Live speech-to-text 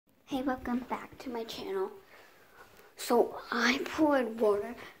Hey, welcome back to my channel. So I poured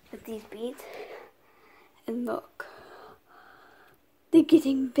water with these beads, and look, they're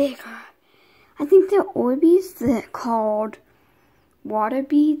getting bigger. I think they're Orbeez. They're called water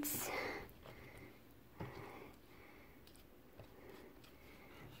beads.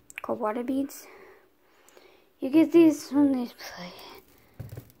 You get these from this place.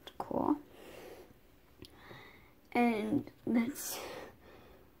 It's cool. And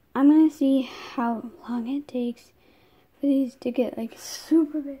I'm gonna see how long it takes for these to get like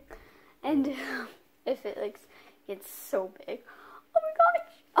super big, and if it like gets so big. Oh my gosh!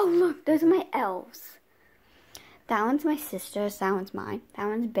 Oh look, those are my elves. That one's my sister's. That one's mine. That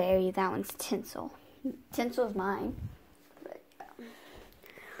one's Berry. That one's Tinsel. Tinsel's mine. But,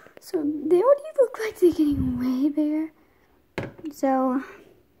 so they already look like they're getting way bigger. So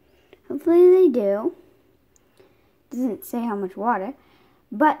hopefully they do. Doesn't say how much water,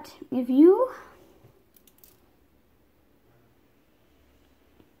 but if you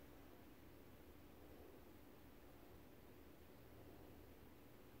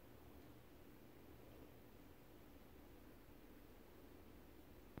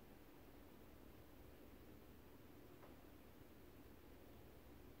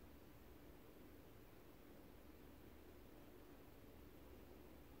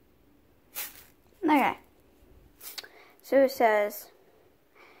okay. So it says,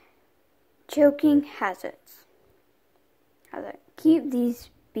 choking hazards. Keep these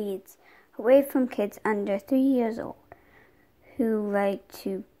beads away from kids under 3 years old who like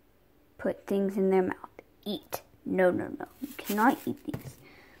to put things in their mouth. Eat. No. You cannot eat these.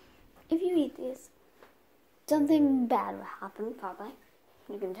 If you eat these, something bad will happen, probably.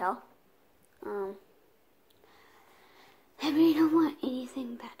 You can tell. And we don't want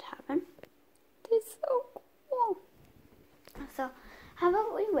anything bad to happen. It's so cool. So, how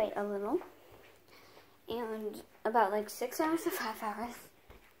about we wait a little, and about like 6 hours to 5 hours,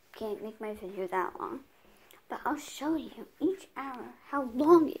 can't make my video that long, but I'll show you each hour how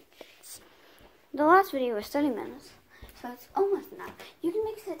long it is. The last video was 30 minutes, so it's almost enough. You can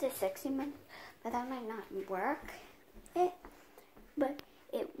mix it to 60 minutes, but that might not work, but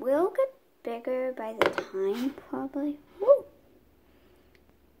it will get bigger by the time, probably. Woo!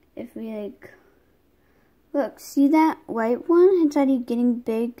 If we like... Look, see that white one? It's already getting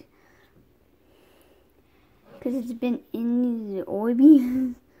big because it's been in these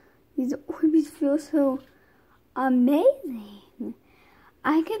Orbeez. These Orbeez feel so amazing.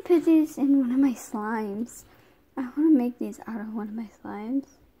 I could put these in one of my slimes. I want to make these out of one of my slimes,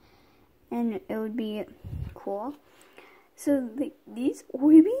 and it would be cool. So these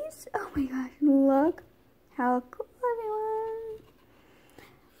Orbeez, oh my gosh, look how cool, everyone.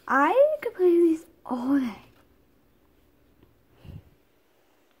 I could play with these all day.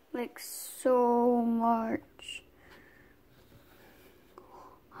 Like so much.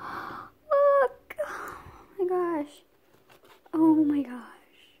 Look. Oh my gosh. Oh my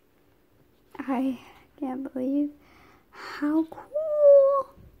gosh. I can't believe how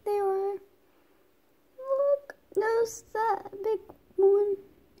cool they are. Look, there's that big one.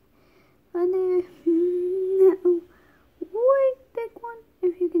 And there's that white big one.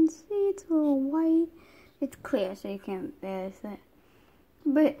 If you can see, it's a little white. It's clear, so you can't barely see it.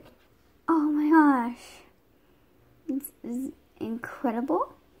 But, oh my gosh. This is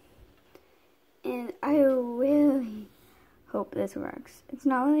incredible. And I really hope this works. It's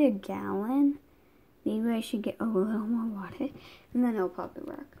not really a gallon. Maybe I should get a little more water, and then it'll probably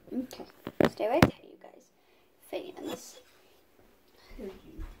work. Okay, stay right there, you guys. Fans. Who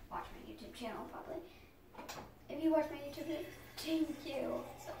watch my YouTube channel, probably. If you watch my YouTube channel, thank you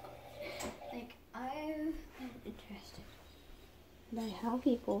so much. Like, I'm interested by how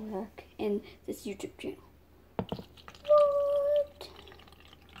people work in this YouTube channel. What?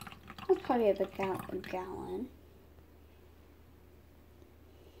 That's probably a gallon.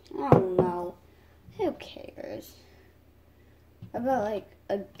 I don't know. Who cares? About like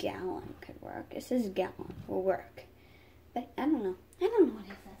a gallon could work. It says gallon will work. But I don't know. I don't know what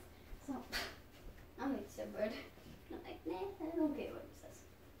it says. So I'm like so bored. I'm like, nah, I don't care what it says.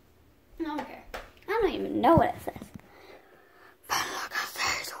 I don't care. I don't even know what it says. But look at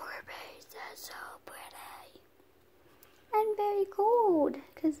this Orbeez. That's so pretty. And very cold.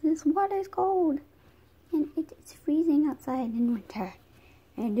 Because this water is cold. And it is freezing outside in winter.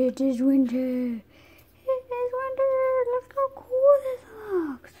 And it is winter. It is winter. Look how cool this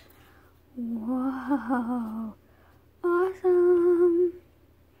looks. Wow. Awesome.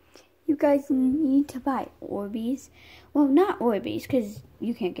 You guys need to buy Orbeez. Well, not Orbeez, because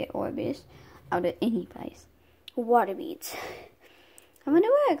you can't get Orbeez out of any place. Water beads. I wonder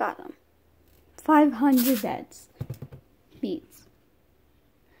where I got them. 500 beads.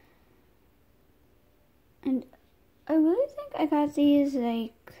 And I really think I got these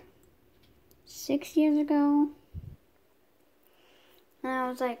like 6 years ago. And I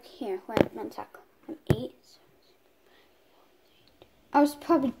was like, here, wait, 1 sec. I'm 8. I was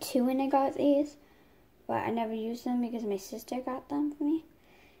probably 2 when I got these. But I never used them because my sister got them for me.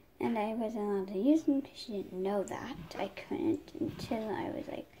 And I wasn't allowed to use them because she didn't know that. I couldn't until I was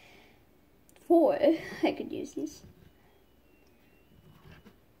like 4. I could use these.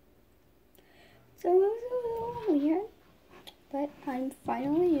 So it was a little weird. But I'm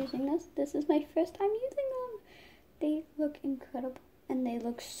finally using this. This is my first time using them. They look incredible. And they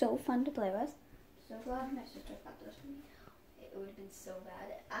look so fun to play with. So glad my sister got those for me. It would have been so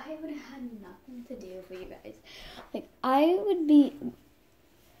bad. I would have had nothing to do for you guys. Like, I would be...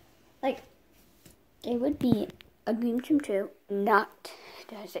 Like, it would be a dream come true, not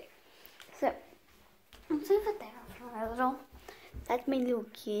Thursday. So, let's leave it there for a little. That's my little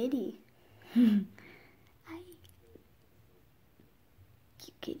kitty. Cute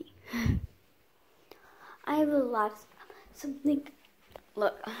kitty. I have a lot of something.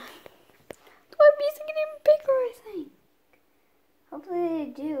 Look. I'm using it even bigger, I think. Hopefully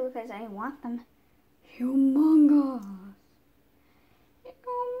they do, because I want them humongous.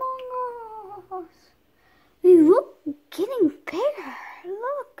 They look getting bigger.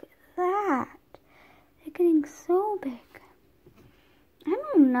 Look at that. They're getting so big. I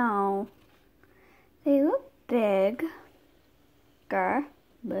don't know. They look bigger,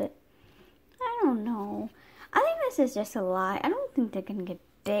 but I don't know. I think this is just a lie. I don't think they're going to get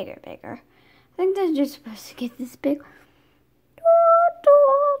bigger. I think they're just supposed to get this big.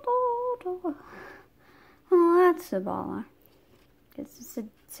 Oh, that's a baller. It's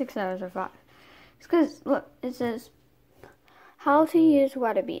 6 hours or 5. It's because, look, it says, how to use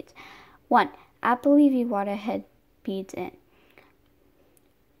water beads. 1, Apple EV water head beads in.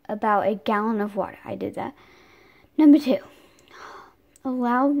 About a gallon of water. I did that. Number 2,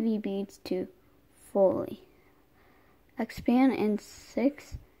 allow V beads to fully expand in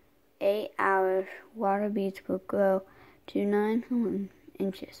 6-8 hours. Water beads will grow to 9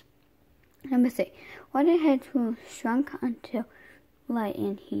 inches. Number 3, water heads will shrink until light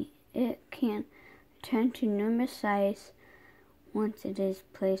and heat. It can return to normal size once it is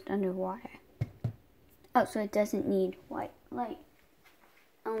placed under water. Oh, so it doesn't need white light.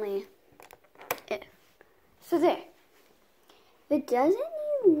 Only it. So there. If it doesn't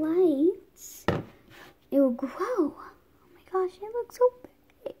need lights, it will grow. Oh my gosh, it looks so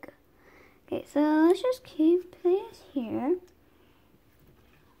big. Okay, so let's just keep this here.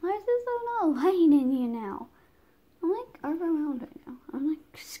 Why is there no light in here now? I'm like overwhelmed right now. I'm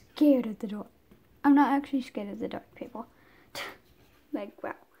like scared of the dark. I'm not actually scared of the dark, people. Like,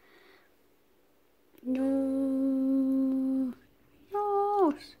 wow. No.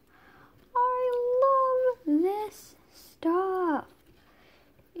 Yes. I love this stuff.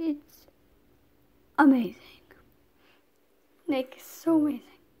 It's amazing. Like, so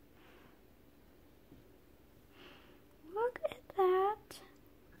amazing. Look at that.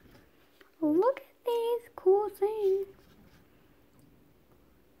 Look at these cool things.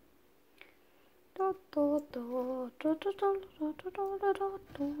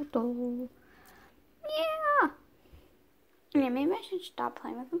 Yeah. Yeah, maybe I should stop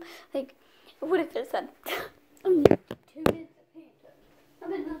playing with them. Like, what if it said only 2 minutes of paint? I've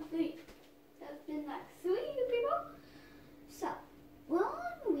been like 3. That's been like 3 people. So, while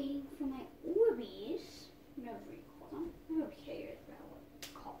I'm waiting for my Orbeez, whatever you call them, I don't care about what it's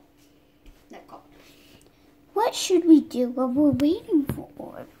called. They're called. What should we do while we're waiting for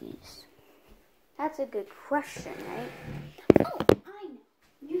Orbeez? That's a good question, right? Oh, I know.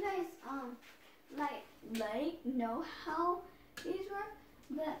 You guys, know how these work,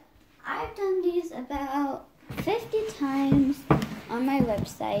 but I've done these about 50 times on my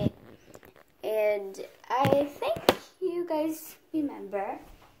website, and I think you guys remember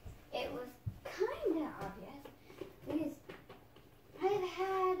it was kind of obvious because I've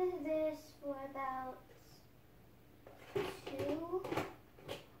had this for about 2.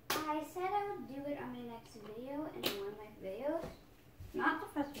 I said I would do it on my next video in one of my videos. Not the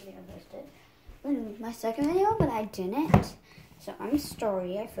first video I posted, but in my second video, but I didn't. So I'm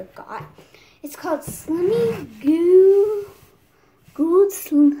sorry, I forgot. It's called Slimy Gold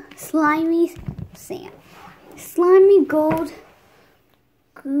Slimy Sand. Slimy Gold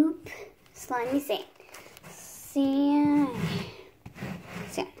Goop Slimy Sand. Sand.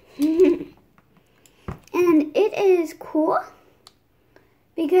 And it is cool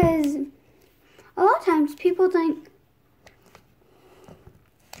because a lot of times people think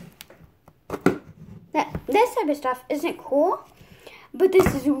this type of stuff isn't cool, but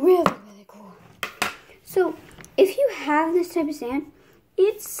this is really, really cool. So if you have this type of sand,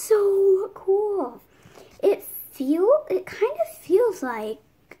 it's so cool. It kind of feels like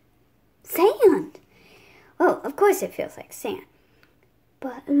sand. Well, of course it feels like sand.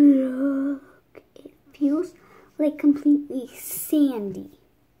 But look, it feels like completely sandiness.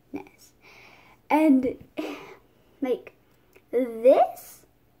 And like this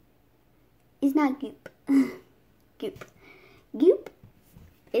is not goop. Goop. Goop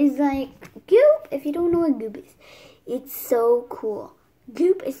is like goop if you don't know what goop is. It's so cool.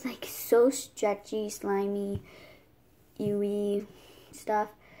 Goop is like so stretchy, slimy, ooey stuff.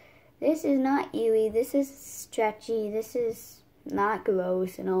 This is not ooey. This is stretchy. This is not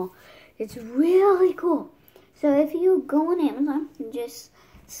gross and all. It's really cool. So if you go on Amazon and just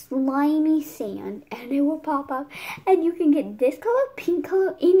slimy sand, and it will pop up, and you can get this color, pink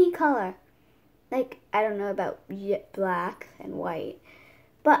color, any color. Like, I don't know about black and white,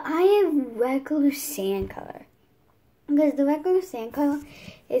 but I have regular sand color. Because the regular sand color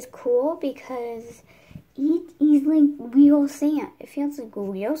is cool because it is like real sand. It feels like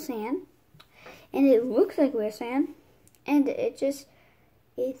real sand, and it looks like real sand, and it just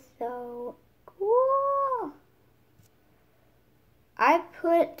is so cool. I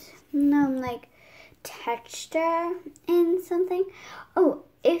put like texture in something. Oh,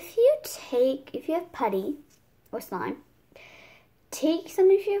 if you have putty or slime, take some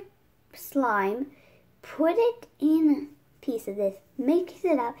of your slime, put it in a piece of this, mix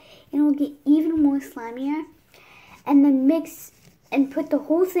it up, and it will get even more slimier. And then mix and put the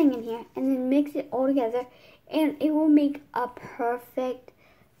whole thing in here, and then mix it all together, and it will make a perfect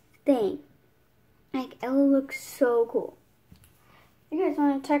thing. Like, it will look so cool. You guys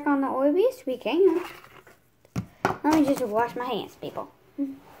want to check on the Orbeez? We can. Let me just wash my hands, people.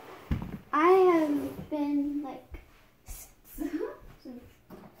 I have been like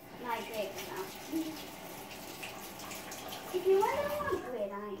not great now. If you wonder what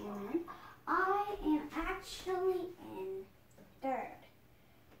grade I am in, I am actually in 3rd.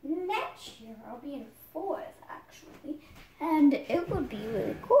 Next year I'll be in 4th actually, and it would be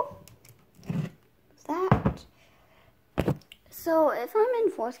really cool. That. So if I'm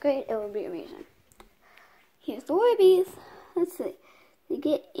in 4th grade, it would be amazing. Here's the Orbeez. Let's see. They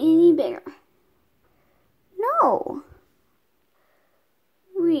get any bigger? No.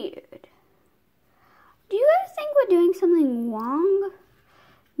 Weird. Do you guys think we're doing something wrong?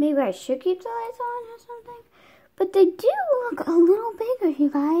 Maybe I should keep the lights on or something? But they do look a little bigger, you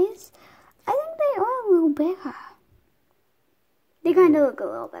guys. I think they are a little bigger. They kind of look a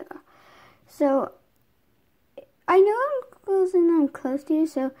little bigger. So, I know I'm closing them close to you,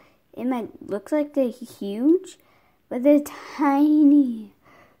 so it might look like they're huge, but they're tiny.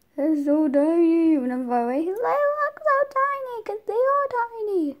 They're so tiny. When I'm far away, they look so tiny because they are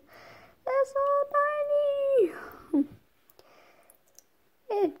tiny. They're so tiny.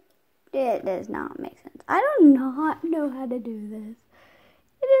 It does not make sense. I do not know how to do this.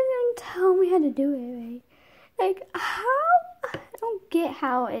 It doesn't even tell me how to do it, right? Like, how? I don't get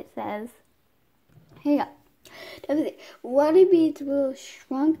how it says. Here you go. Water beads will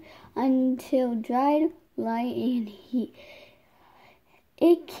shrunk until dried, light, and heat.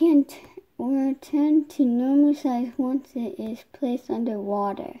 It can return to normal size once it is placed under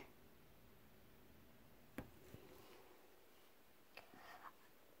water.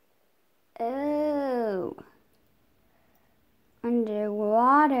 Oh.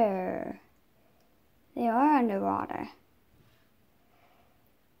 Underwater. They are underwater.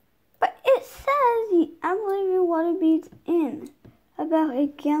 But it says, I believe your water beads in about a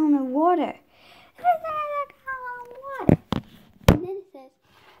gallon of water. It says a gallon of water. And then it says,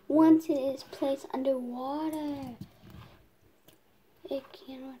 once it is placed underwater, it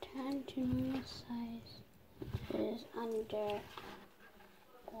can return to normal size. It is underwater.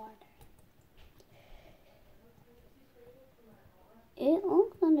 It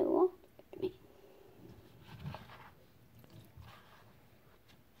looks underwater to me.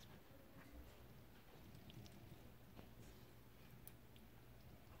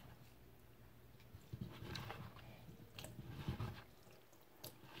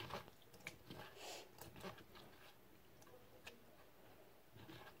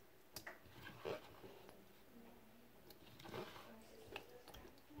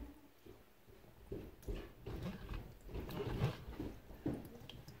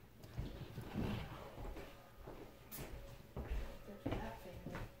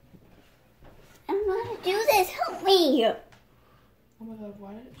 Do this, help me! Oh my god,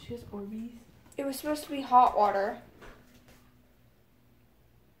 why did she has Orbeez? It was supposed to be hot water.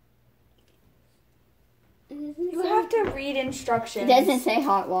 to read instructions. It doesn't say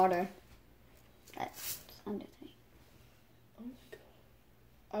hot water. That's under thing. Oh my god.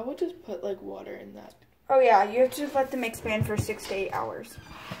 I would just put like water in that. Oh yeah, you have to let them expand for 6 to 8 hours.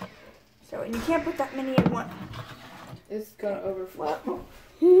 So, and you can't put that many in one. It's gonna overflow.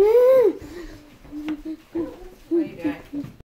 What? What are you doing?